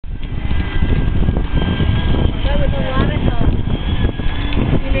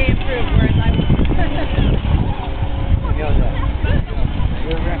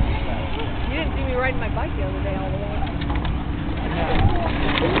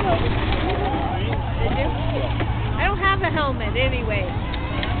helmet anyway?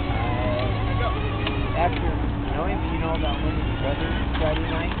 After knowing you know about Linda's brother Friday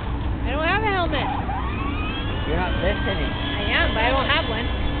night, I don't have a helmet. you're not listening. I am, but I don't have one.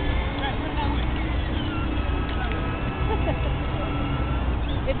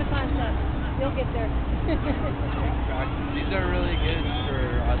 Get the concept. You'll get there. These are really good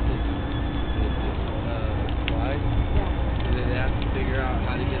for autism slides. Yeah. So they have to figure out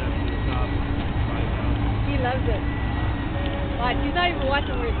how to get up to the top and climb out. He loves it. Watch, he's not even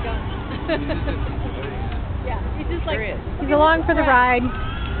watching where he's going. Yeah, he's just like... He's along for the ride.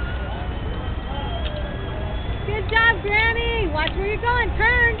 Good job, Granny! Watch where you're going.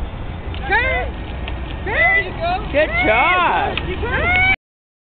 Turn! Turn! Turn! There you go! Good job! Turn!